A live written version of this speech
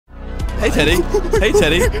Hey, Teddy. Hey,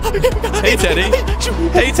 Teddy. Hey, Teddy.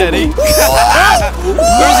 Hey, Teddy.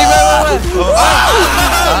 Where is he? Where?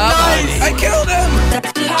 I killed him.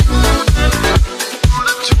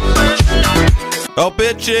 Oh,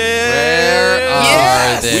 bitches! Where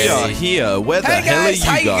are they? We are here. Where the Hey, hell guys,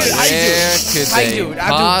 are you guys? Where could Hi, they dude.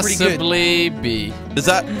 I'm doing pretty good. possibly be? Does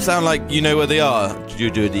that sound like you know where they are,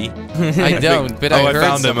 Judy? I don't, but I heard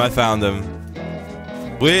found some. them. I found them.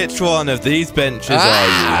 Which one of these benches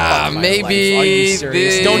Ah, Oh, my maybe life. Are you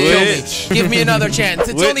serious? this. Don't kill me. Which- Give me another chance.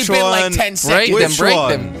 It's only Which been like one? 10 Break seconds. them, break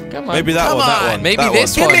one? them. Come on. Maybe that Come one. That on. one. Maybe that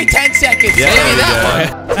this one. Give me 10 seconds. Yeah, Maybe there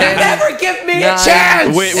that we one. You never give me a 9,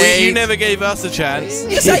 chance. Wait, you 8. never gave us a chance.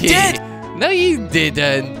 Yes, I did. No, you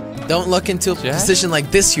didn't. Don't look into a position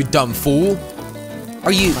like this, you dumb fool.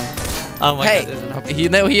 Are you? Oh my Hey. god.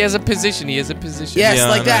 He has a position. He has a position. Yes, Yeah,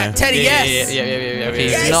 like I that. know. Teddy, Yeah, yes. yeah. Okay,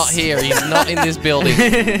 Yes. he's not here. He's not in this building.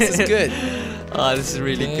 This is good. Oh, this is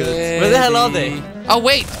really good. Where the hell are they? Oh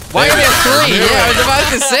wait, why are there 3? Yeah, I was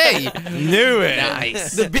about to say. Knew it.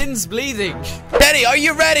 Nice. The bin's bleeding. Teddy, are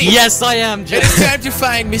you ready? Yes, I am. It is time to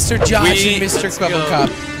find Mr. Josh and Mr. Let's go.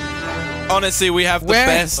 Kwebbelkop. Honestly, we have the Where-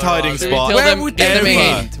 best hiding Should we spot. tell Where them would in the they be?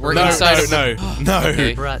 hint? We're No, inside no, of the- no, no,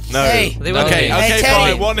 Okay. Brats. no. Hey. They were Okay, Hey, okay,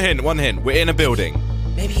 Teddy. fine. One hint. We're in a building.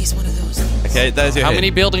 Maybe he's one of those. Okay, there's your How hint. many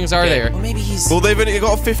buildings are there? Or maybe he's Well, they've only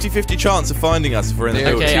got a 50-50 chance of finding us if we're in the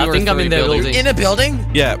There- building. Okay, Two I or think I'm in three their buildings. building. in a building.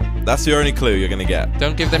 Yeah, that's the only clue you're gonna get.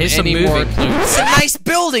 Don't give them Here's some any more moving. clues. It's a nice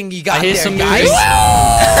building you got I hear there, some guys.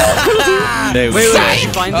 There we Wait, go. did you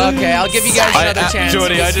find them? Okay, I'll give you guys another chance.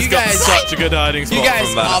 Jordy, I because just you got guys, such a good hiding spot you guys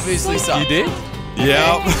from that. obviously suck. You did?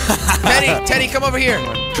 Yep. Teddy, come over here.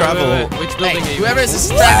 Travel. Which Hey, building are you? whoever is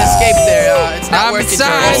trying to escape there, it's not I'm working.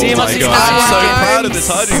 sorry. Oh See him, I my see god, him, I I'm see so him. proud of this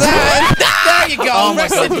hiding spot. There you go. Oh my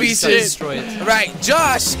Rest god, in we pieces. destroyed. Right,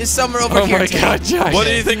 Josh is somewhere over Oh here. my Teddy. god, Josh. What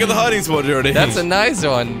do you think of the hiding spot, Jordy? That's a nice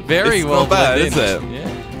one. Very It's well not bad, blended. is it?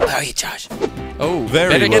 Yeah. How are you, Josh? Oh, Very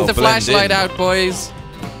better well get the blended flashlight in. out, boys.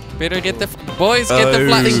 Better get the boys. Get the Oh.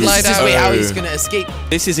 flashlight This is out. way how he's gonna escape.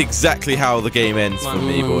 This is exactly how the game ends for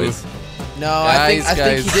me, Ooh. boys. No, I think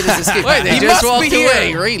Guys. he did his escape. Wait, they he just must walked be here.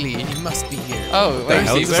 away. Really? He must be here. Oh, where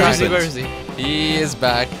hell is he? just Where is he? happened? Where is he? He is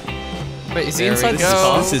back. Wait, is he There inside we this go.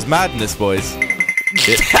 car? This is madness, boys. Where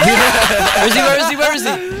is he? Where is he? Where is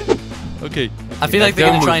he? Okay. I feel like they're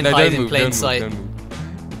Don't gonna try move, and no, hide don't in move, plain don't move, sight. don't move.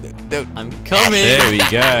 I'm coming. There we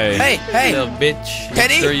go. Hey, hey, Little bitch.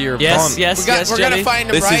 Teddy. Sure you're Yes, fun. yes, yes, we're gonna Jelly. find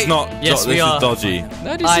him, This right? is not. Yes, this we is are. dodgy.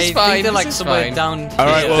 No, this I is fine. think they're like This is somewhere fine. down. All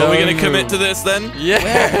right. Well, are we gonna Don't commit move. to this then?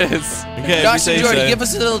 Yes. Okay. if Josh you say and Jordy, so. give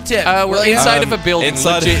us a little tip. We're Will you? inside of a building.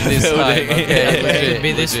 inside legit of a this time. building. Okay, Yeah, legit, it could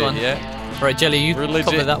be this legit, one. Yeah. Right, Jelly, you We're legit.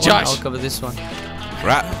 cover that one. Josh. I'll cover this one.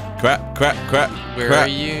 Crap. Where crap. are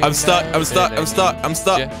you I'm stuck. now? I'm stuck. I'm stuck. I'm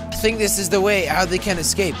stuck. Yeah. I think this is the way how they can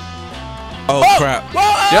escape. Oh crap.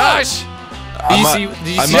 Whoa! Josh. Did you I see? might-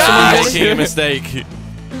 Did you I see might someone be go making a mistake.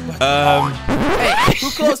 Hey, who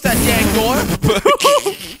closed that dang door?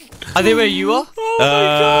 Are they where you are?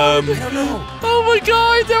 I don't know. Oh my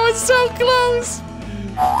god, that was so close.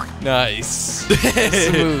 Nice.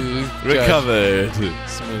 Smooth. Josh. recovered.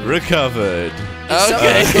 Smooth. Recovered.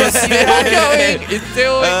 Okay. It's still going. It's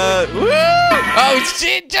still Woo! Oh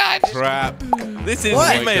shit, Josh. Crap. This is.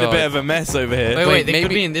 What? We made a bit of a mess over here. Wait, they could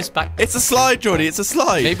maybe- be in this back. It's a slide, Jordy. It's a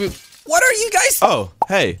slide. Maybe. What are you guys? Oh,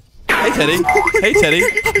 hey. Hey, Teddy. Hey, Teddy.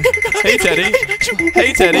 Hey, Teddy.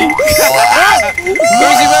 Hey, Teddy.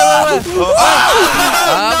 Where is he? Where?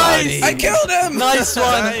 Nice. I killed him. Nice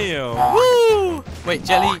one. Damn. Woo! Wait,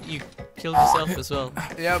 Jelly, you killed yourself as well.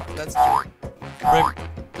 Yep, that's true. Rip.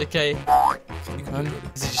 Okay.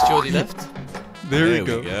 Is it just Jordy left? There we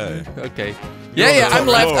go. Okay. You're on Yeah, the I'm top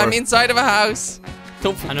left. floor. I'm inside of a house.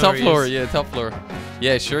 Top I know top where he floor. is. Yeah, top floor.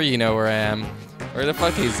 Yeah, sure you know where I am. Where the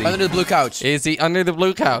fuck is he? Under the blue couch. Is he under the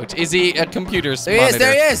blue couch? Is he a computer There he is.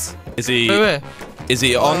 There he is. Is he? Where? Is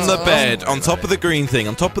he on the bed, on top of the green thing,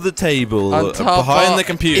 on top of the table, On top behind of- the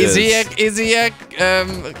computers? Is he a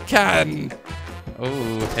can?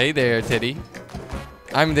 Oh, hey there, Teddy.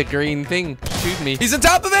 I'm the green thing. Shoot me. He's on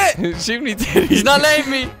top of it. Shoot me, Teddy. He's not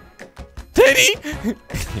letting me. Teddy.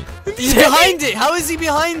 He's behind it. How is he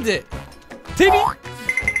behind it? Teddy.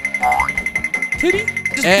 Teddy.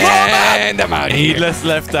 Just blow him up. And I'm out of here. Needless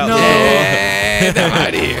left out No. the door. And I'm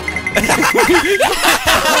out of here.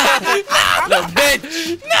 Little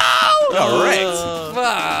bitch. Oh,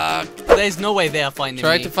 wrecked. Fuck. There's no way they are finding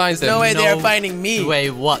Try me. to find them. No way they are No finding me. way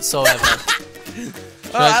whatsoever.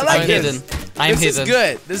 Oh, I like I'm this. hidden. I'm This is hidden.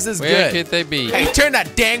 good. This is Where good. could they be? Hey, turn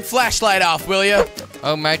that dang flashlight off, will you?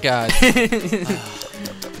 Oh my god.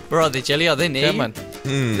 Where are they, Jelly? Are they near Come you? on.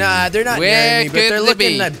 Nah, they're not Where near me, but could they're they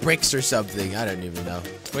looking be? at bricks or something. I don't even know.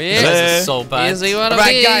 Where? This is so bad. Is he one of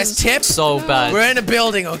Alright, these? guys, tip. So bad. We're in a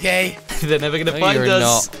building, okay? They're never gonna No, find you're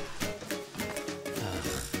us. not.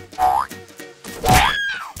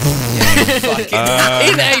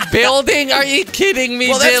 In a building? Are you kidding me,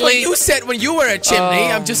 Well, that's what Jilly? you said when you were a chimney.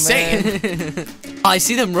 Oh, I'm just man. saying. I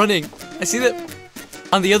see them running. I see them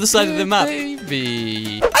on the other side of the map.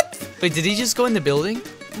 Baby. Wait, did he just go in the building?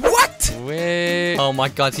 What? Where? Oh my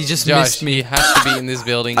god, he just Josh, missed he me. has to be in this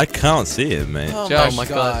building. I can't see him, mate. Oh Josh, my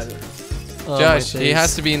god. Oh, Josh, my he face.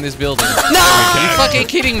 has to be in this building. No! Are you fucking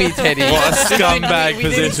kidding me, Teddy? What a scumbag we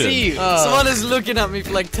didn't position. see you. Someone is looking at me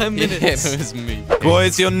for like 10 Yeah, minutes. it was me.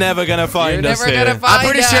 Boys, you're never gonna find You're us never here. gonna find I'm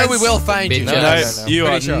pretty us. sure we will find you. No, No, Josh. no. you are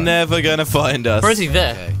Pretty sure. never gonna find us. Where is he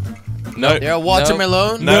there? No, You're a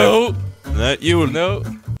watermelon? no, no, you will. No.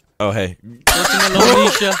 Oh, hey. Wait,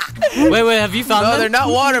 have you found No, them? they're not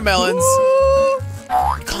watermelons.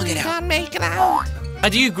 Can't get out. make it out. How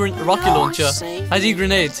do you rocket launcher? How do you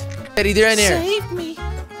grenade? Eddie, they're in here. Save me.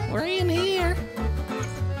 We're in here.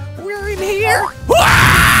 We're in here.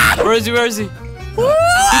 Where is he? Where is he? Who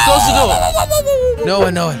closed the door? No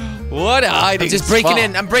one. What a hiding I'm just breaking spot.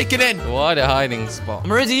 in. I'm breaking in. What a hiding spot.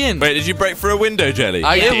 I'm already in. Wait, did you break through a window, Jelly?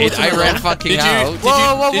 I Yeah, did. I watermelon. ran fucking Did you? out.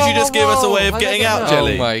 Did you just give us a way of How did getting I get out, out?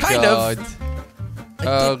 Jelly? Oh my Kind god. of.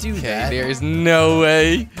 I did do Okay, that. there is no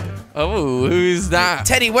way. Oh, who's that?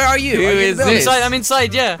 Teddy, where are you? Who Are you in is the building? this? I'm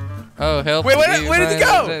inside, yeah. Oh, help. Wait, me, where did he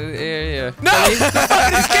go? Yeah. No, he's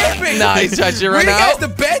camping. Nice, Josh, you Were ran you guys out. the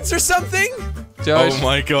beds or something? Josh. Oh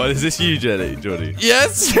my god, is this you, Jelly? Jordy?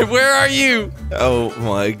 Yes, where are you? Oh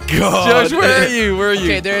my god. Josh, where are you? Where are you?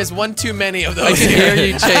 Okay, there is one too many of those. I can here. hear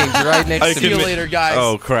you change right next I to See me. you later, guys.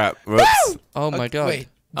 Oh crap. Whoops. Oh my god. Wait.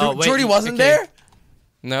 Oh, wait, Jordy wasn't okay. there?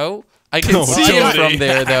 No, I can Oh, see him Jordy. from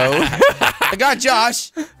there though. I got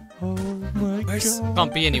Josh. Oh my Where's-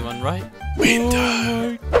 Can't be anyone, right? Window.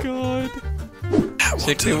 Oh my god. That one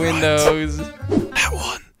Check to the right. windows. That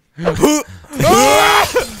one.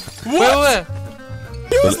 Where?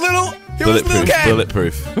 He was little. He was little Bulletproof. cat.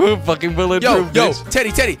 Bulletproof. Oh, fucking bulletproof. Yo, bitch.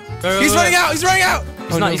 Teddy. Where, He's where? running out. He's running out.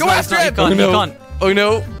 He's not, he's Go not, after he's him. not, he Oh can't, no. Oh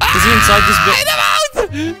no. Is he inside this bit?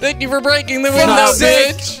 Thank you for breaking the window, Fuck's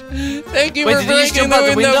sake. bitch. Thank you Wait, for did he just breaking jump out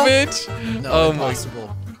the the window, window? bitch. No, Oh my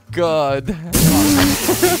impossible. god.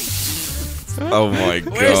 Oh my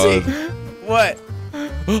Where is he? god. What?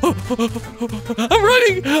 I'm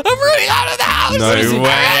running out of the house. No way.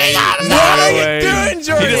 What No are you way. doing,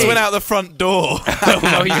 Jordy? He just went out the front door.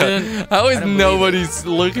 No, he didn't. How is I don't believe nobody's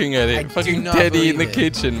looking at it? I do Fucking not Teddy in the believe it.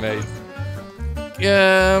 kitchen, mate.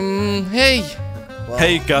 Hey. Well,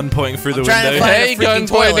 Hey, gun pointing through the trying to window. find- Hey, a gun freaking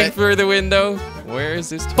pointing toilet. through the window. Where is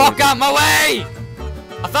this toilet? Fuck out my way!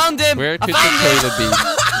 I found him! Where I could found the toilet be?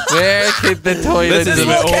 Where could the toilet This is be? a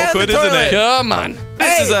bit Look at awkward, the isn't toilet. it? Come on.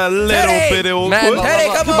 This is a little Teddy. bit awkward. Man, Teddy,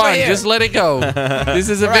 come come over on, here. just let it go. This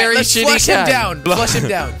is a All right, very let's shitty flush him can. down. Flush him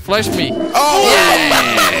down. Flush me. Oh!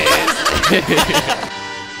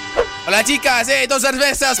 Hola, chicas. Hey, dos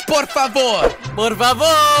cervezas, por favor. Por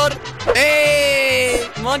favor! Hey!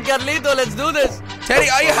 Come on, Carlito, let's do this! Teddy,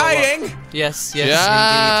 are you hiding? Yes, yes,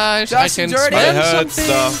 Josh, Josh I and can Jordy. I smell heard something.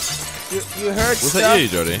 stuff. You heard Was stuff. that you,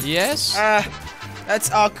 Jordy? Yes.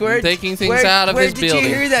 That's awkward. Taking things out of where his did building.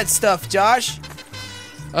 you hear that stuff, Josh?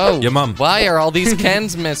 Oh, Your mum. Why are all these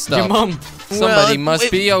cans messed Your up? mum. Somebody Well, must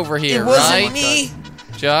it- be over here, It wasn't right? me.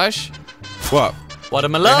 Josh, What?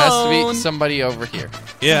 Watermelon! there has to be somebody over here.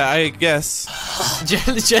 Yeah, I guess.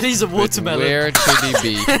 Jelly's a watermelon. Where could he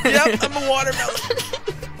be? Yep, I'm a watermelon.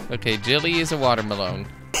 Okay, Jilly is a watermelon.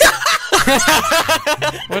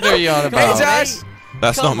 What are you on Hey, about? Josh.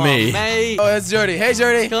 That's Come not me. on, mate. Oh, that's Jordy. Hey,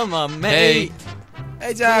 Jordy. Come on, Hey, mate. Hey,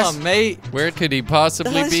 Come Josh. on, mate. where could he What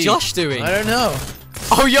possibly the hell be? is Josh doing? I don't know.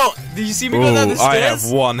 Oh, yo, do you see me go down the Ooh, I stairs?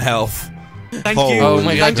 have 1 health. Thank Oh, you. Oh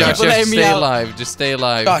my god, Thank you Josh, for you have to letting me stay out. alive. Just stay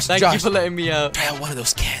alive. Josh, Thank Josh. you for letting me out. Try out one of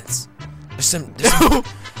those cans. There's some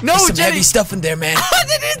No, some Jelly! heavy stuff in there, man. I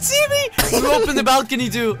didn't see me! Who opened the balcony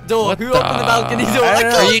door? What Who opened the balcony door? I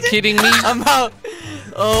don't know. Are you kidding me? I'm out.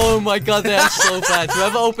 Oh my god, they are so bad.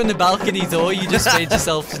 Whoever opened the balcony door, you just made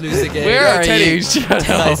yourself lose the game. Where are Teddy. you? Shut up.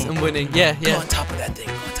 Guys, I'm winning. Yeah, Go yeah. on top of that thing.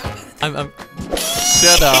 Go on top of that thing. I'm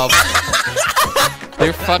Shut up.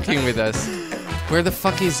 They're fucking with us. Where the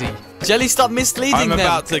fuck is he? Jelly, stop misleading I'm them.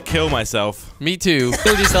 about to kill myself. Me too.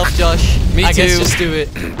 Kill yourself, Josh. Me I guess too. just do it.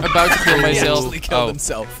 About to kill He myself. actually killed Oh,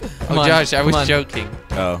 himself. oh on, Josh, I come was on. joking.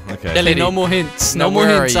 Oh, okay. Jelly, Teddy. no more hints. No Now, more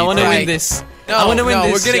where hints. are I you? want to win Right. this. No, I want to win no,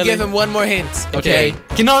 this. we're gonna Jelly. give him one more hint. Okay.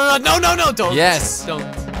 No, don't. Yes. Don't.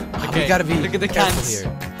 We gotta be Look at the careful cans. here.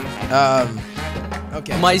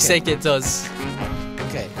 Okay. For my okay. sake, it does.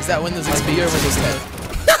 Okay. Is that Windows XP or Windows 10?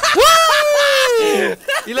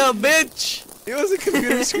 You little bitch. It was a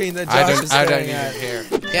computer screen that I Josh don't. was I don't staring even at. care.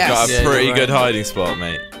 Yes. Got a Yeah, pretty you're good right. hiding spot,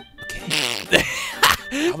 mate.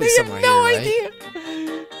 Probably somewhere here, right?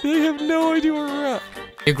 They have no idea where we're at.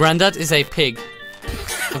 Your granddad is a pig.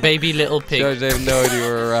 A baby little pig. They have no idea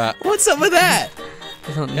where we're at. What's up with that?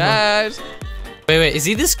 I don't know. Guys. Wait, is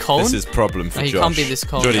he this cone? This is problem for Oh, he Josh. can't be this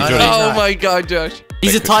cold. Jordy, Oh, Jordy. no. Oh not. my God, Josh.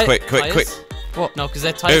 He's a Quick, tire. quick, quick, quick. What? No, because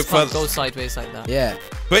their tires Go can't fast. go sideways like that. Yeah.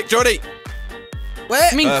 Quick, Jordy. Where?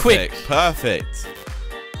 I mean, quick. Perfect. Perfect.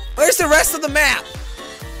 Where's the rest of the map?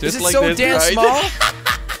 Just Is it like so this, damn right? small?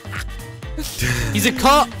 He's a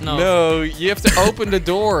cop. No. No, you have to open the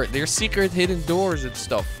door. There's secret hidden doors and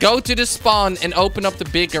stuff. Go to the spawn and open up the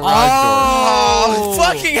big garage Oh, Oh.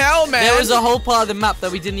 fucking hell, man! There was a whole part of the map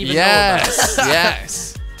that we didn't door. even know about. Yes,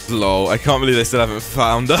 yes. Lol, I can't believe they still haven't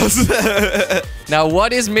found us. Now,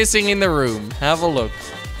 what is missing in the room? Have a look.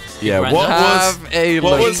 yeah, Granddad? what Have a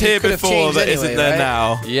was look. here Could have before changed that anyway, isn't there right?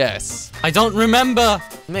 now? Yes. I don't remember.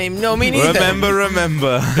 No, me neither.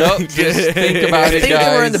 Remember. No, just think about I it, think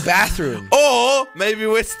guys. we were in the bathroom. Or maybe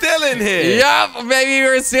we're still in here. Yep, maybe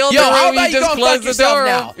we're still in Yo, the how room. about You you just go fuck closed the yourself door.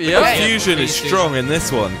 now? Yep. Okay. Confusion is Please do strong in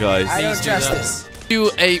this one, guys. I don't do trust that. this.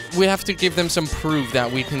 We have to give them some proof that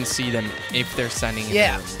we can see them if they're standing in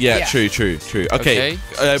Yeah. the room. Yeah, true. Okay.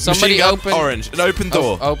 Okay. Somebody Machine gun, open- orange. An open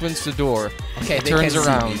door. Opens the door. Okay, they Turns can see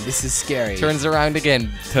around. me. This is scary. Turns around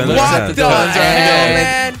again. Turns Looks around. at What the the door. hell, Turns around again.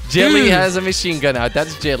 man? Jelly Dude. has a machine gun out.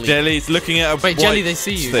 That's Jelly. Jelly's looking at a Wait, white Jelly, they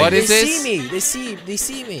see you. thing. What They is this? see me. They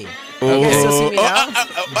see me. Oh. You still see me now?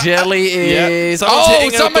 Jelly Yeah. is. Someone's Oh,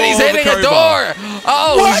 hitting a somebody's door with hitting a a crowbar. door.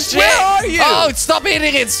 Oh, What? shit. Where are you? Oh, stop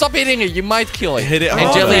hitting it. Stop hitting it. You might kill it. Hit it And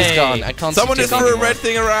hard. Jelly's Hey. gone. I can't Someone see just Jelly threw a anymore. red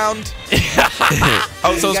thing around.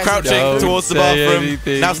 Oh, someone's guys crouching don't towards the say bathroom.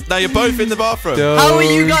 anything. Now you're both in the bathroom. How are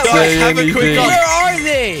you guys? Guys, have a quick go. Where are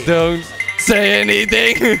they? Don't say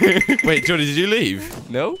anything. Wait, Jordy, did you leave?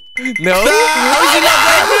 No? No?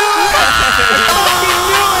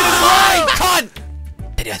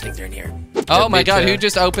 I think they're near. Oh my god, bitch, who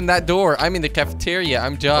just opened that door? I'm in the cafeteria.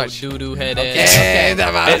 I'm Josh. Doo-doo headed. Okay,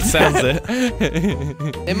 It sounds it.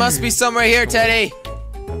 It must be somewhere here, Teddy.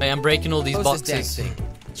 Hey, I'm breaking all these Close this boxes. dang thing.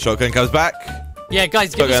 Shotgun comes back. Yeah,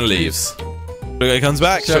 guys, give us Shotgun clues. leaves. Shotgun comes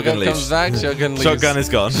back. Shotgun Shotgun leaves. comes back, shotgun leaves. Shotgun is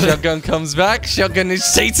gone. Shotgun comes back, shotgun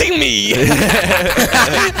is chasing me.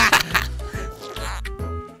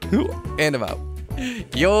 And I'm out.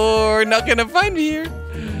 You're not gonna find me here.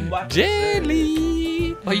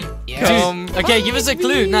 Jelly. Oh, you, Come. dude, okay, give us a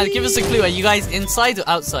clue. Now, give us a clue. Are you guys inside or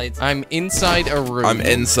outside? I'm inside a room. I'm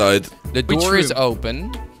inside. The Which door is room?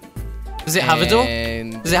 open. Does it have a door?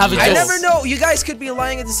 and Does it have a I door? never know. You guys could be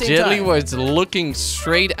lying at the same Jelly time. was looking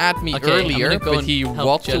straight at me Okay, I'm earlier, gonna go but and he help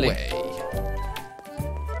walked Jelly. away.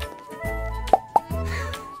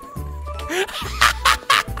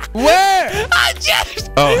 Where?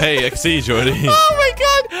 Oh, hey, I can see you, Jordy. Oh my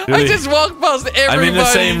god! I Really? just walked past everybody. I'm in the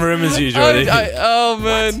same room as you, Jordy. Oh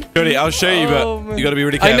man. Jordy, I'll show you, Oh, but man. you gotta be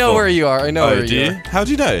really careful. I know where you are. I know Oh, where do you you? are. How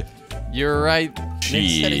do you know? You're right.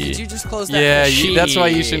 Teddy, did you just close that? Yeah, door? that's why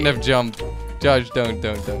you Shit. shouldn't have jumped. Judge, don't.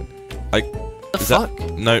 Like, The is fuck?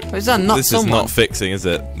 that? No. Is that not This someone? is not fixing, is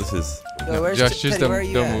it? This is. No, where's Josh, just Teddy, where are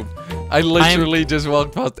you don't at? move. I literally just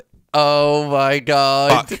walked past. Oh my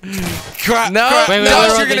god. Fuck. Crap. No, crap, Wait, no, wait, Josh,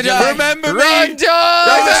 wait, you're gonna wait, die. Remember me. Run, Josh!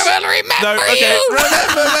 I will remember No, okay. you.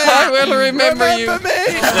 Remember me. I will remember you. Remember me.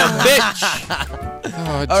 Bitch.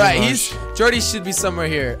 Oh, All right, Josh. Jordy should be somewhere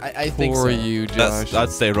here. I think Poor so. you, Josh. I'd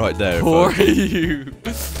stay right there. if Poor I- you.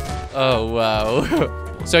 Oh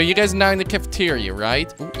wow. So you guys are now in the cafeteria,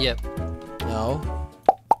 right? Yep. No.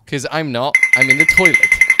 Because I'm not. I'm in the toilet.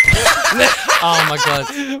 Oh my god.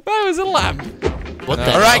 That was a lamp. What the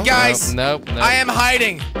All hell? right, guys. Nope. I am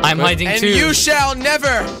hiding, I'm hiding and too. you shall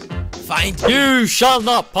never find me. You shall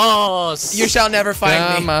not pass. You shall never find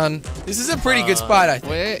Come me. on. This is a pretty good spot, I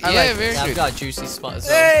think. Wait, I yeah, like very Yeah, I've good. got a juicy spot as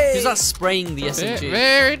well. Hey. Who's that spraying the SMG?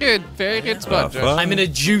 Very good. Very good spot, Josh. I'm in a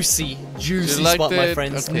juicy like spot, my the-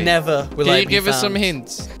 friends. okay. Never will Can I you be give us some found.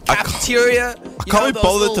 hints? Cafeteria. I can't be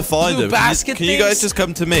bothered to find them. Can you guys just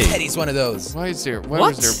come to me? Teddy's one of those. Why is there? What?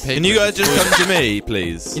 Was there paper? Can you guys just come to me,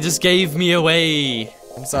 please? You just gave me away.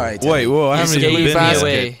 I'm sorry, Teddy. Wait, whoa, I You just haven't even gave me been here.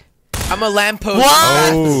 away. I'm a lamppost.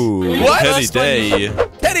 What? Oh, What? Teddy Day.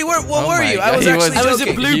 Teddy, what Oh were my you? God, I was he actually was- I was a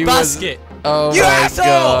joking. blue He was- basket. Oh You my asshole!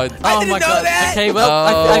 god. I Oh didn't my know god. that. Okay, well,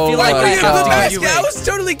 I feel Oh like Why my were I you in God. the have to basket? give you I away. was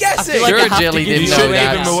totally guessing. feel like Sure, I have to Jelly give didn't you know away.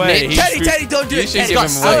 that. Gave him away. Snitch. Teddy, don't do You it. should Teddy, give I him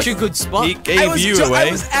was- away. Such a good spot. He I gave was you jo- away.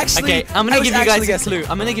 I was actually. Okay, I'm I gonna was give you guys actually a guessing. clue.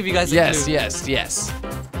 I'm gonna give you guys a Yes, clue. yes.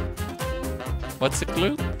 What's the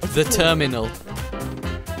clue? The terminal.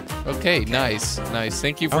 Okay, nice.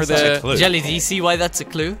 Thank you for How's that a the. clue? Jelly, do you see why that's a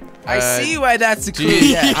clue? I see why that's a clue.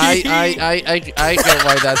 Yeah. I get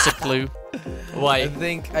why that's a clue. I Why?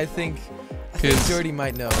 think Cause- Jordy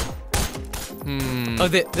might know. Oh,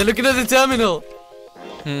 they're looking at the terminal.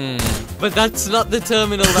 But that's not the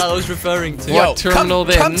terminal that I was referring to. What terminal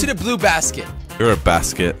then? Come to the blue basket. You're a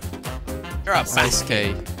basket. You're a basket.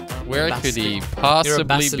 Okay. Where could he You're a possibly be?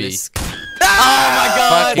 basilisk. Oh my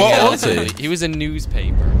god! Fucking What hell, was he? He was a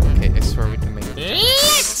newspaper. Okay, I swear we can make it.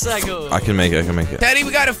 Let's go. I can make it. I can make it. Teddy,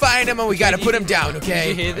 we gotta find him and we gotta put him down, Did okay?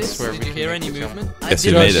 you hear this? swear we Did you can hear make any it jump. movement? Yes,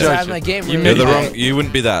 you Didn't made it. drive my game You really made You're the high. wrong. You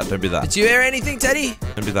wouldn't be that. Don't be that. Did you hear anything, Teddy?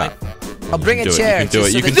 Don't be that. I'll bring a Do it. chair You can do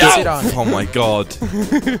it. just You so can they do can it. sit on it. Oh my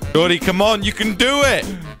god. Jordy, come on. You can do it.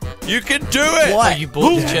 You can do it. What? Oh, you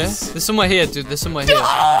bought the chair? There's somewhere here, dude. There's somewhere here.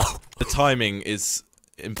 The timing is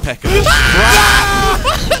impeccable.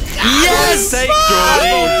 Yes! Take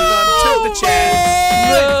Jordy. Took the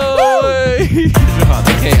chance. No way.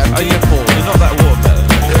 Okay, I'm doing